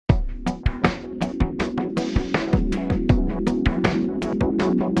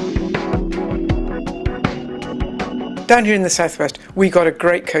Down here in the southwest, we got a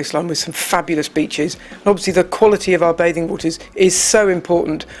great coastline with some fabulous beaches. And obviously the quality of our bathing waters is so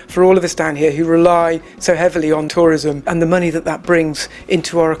important for all of us down here who rely so heavily on tourism and the money that that brings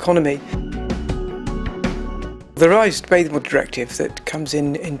into our economy. The revised Bathing Water Directive that comes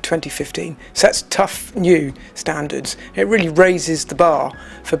in 2015 sets tough new standards. It really raises the bar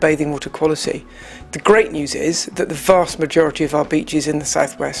for bathing water quality. The great news is that the vast majority of our beaches in the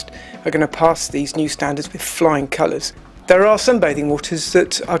southwest are going to pass these new standards with flying colours. There are some bathing waters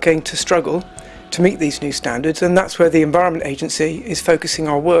that are going to struggle to meet these new standards, and that's where the Environment Agency is focusing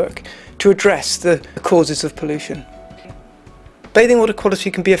our work to address the causes of pollution. Bathing water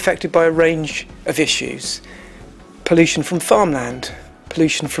quality can be affected by a range of issues. Pollution from farmland,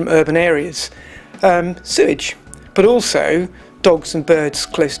 pollution from urban areas, sewage, but also dogs and birds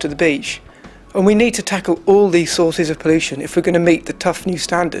close to the beach. And we need to tackle all these sources of pollution if we're going to meet the tough new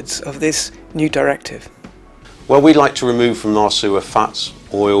standards of this new directive. Well, we like to remove from our sewer fats,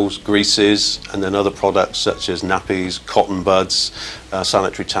 oils, greases, and then other products such as nappies, cotton buds,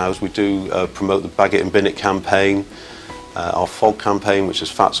 sanitary towels. We do promote the Bag It and Bin It campaign. Our FOG campaign, which is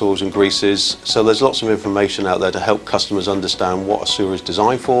fats, oils and greases. So there's lots of information out there to help customers understand what a sewer is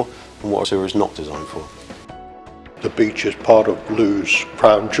designed for and what a sewer is not designed for. The beach is part of Looe's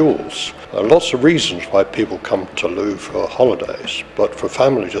crown jewels. There are lots of reasons why people come to Looe for holidays, but for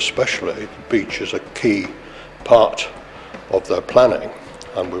families especially, the beach is a key part of their planning,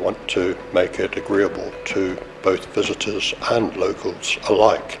 and we want to make it agreeable to both visitors and locals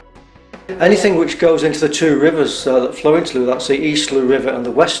alike. Anything which goes into the two rivers that flow into Looe, that's the East Looe River and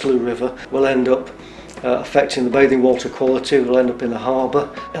the West Looe River, will end up affecting the bathing water quality, will end up in the harbour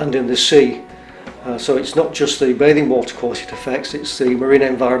and in the sea. So it's not just the bathing water quality it affects, it's the marine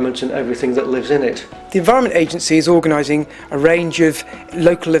environment and everything that lives in it. The Environment Agency is organising a range of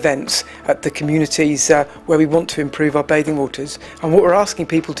local events at the communities where we want to improve our bathing waters, and what we're asking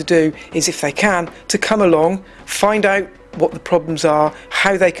people to do is, if they can, to come along, find out what the problems are,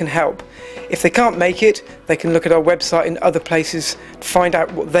 how they can help. If they can't make it, they can look at our website and other places to find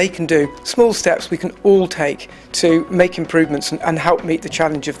out what they can do. Small steps we can all take to make improvements and help meet the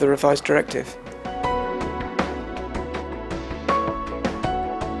challenge of the revised directive.